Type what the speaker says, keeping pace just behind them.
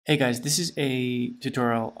Hey guys, this is a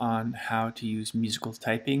tutorial on how to use musical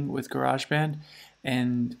typing with GarageBand,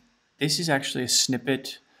 and this is actually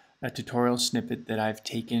a tutorial snippet that I've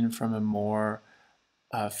taken from a more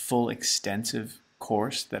full extensive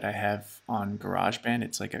course that I have on GarageBand.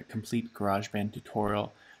 It's like a complete GarageBand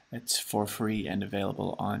tutorial. It's for free and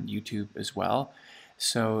available on YouTube as well.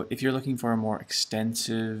 So if you're looking for a more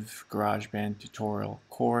extensive GarageBand tutorial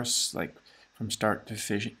course, like from start to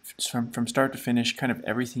finish, kind of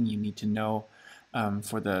everything you need to know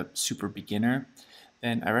for the super beginner,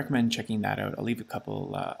 then I recommend checking that out. I'll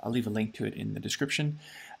leave a link to it in the description.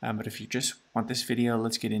 But if you just want this video,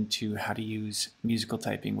 let's get into how to use musical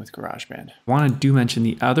typing with GarageBand. I want to mention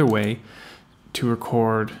the other way to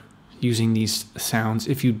record using these sounds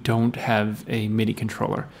if you don't have a MIDI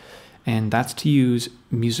controller, and that's to use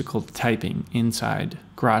musical typing inside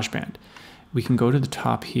GarageBand. We can go to the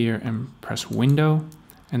top here and press Window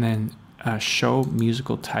and then Show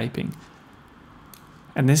Musical Typing.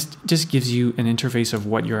 And this just gives you an interface of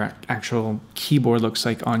what your actual keyboard looks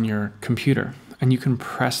like on your computer. And you can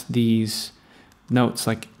press these notes.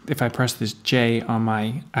 Like if I press this J on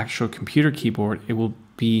my actual computer keyboard, it will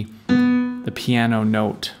be the piano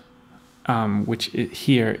note, which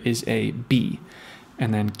here is a B,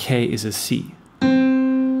 and then K is a C.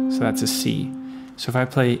 So that's a C. So if I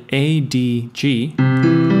play A, D, G,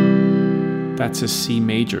 that's a C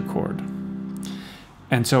major chord.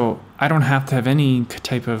 And so I don't have to have any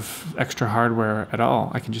type of extra hardware at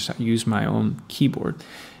all. I can just use my own keyboard.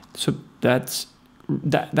 So that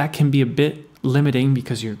can be a bit limiting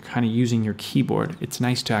because you're kind of using your keyboard. It's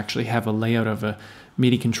nice to actually have a layout of a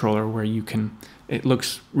MIDI controller where it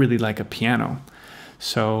looks really like a piano.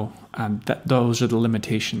 So those are the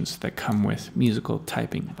limitations that come with musical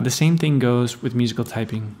typing. The same thing goes with musical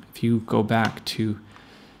typing. If you go back to,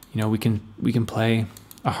 we can play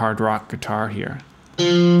a hard rock guitar here.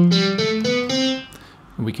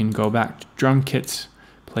 We can go back to drum kits,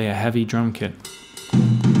 play a heavy drum kit.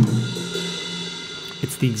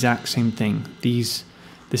 It's the exact same thing.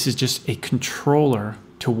 This is just a controller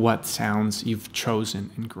to what sounds you've chosen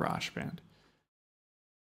in GarageBand.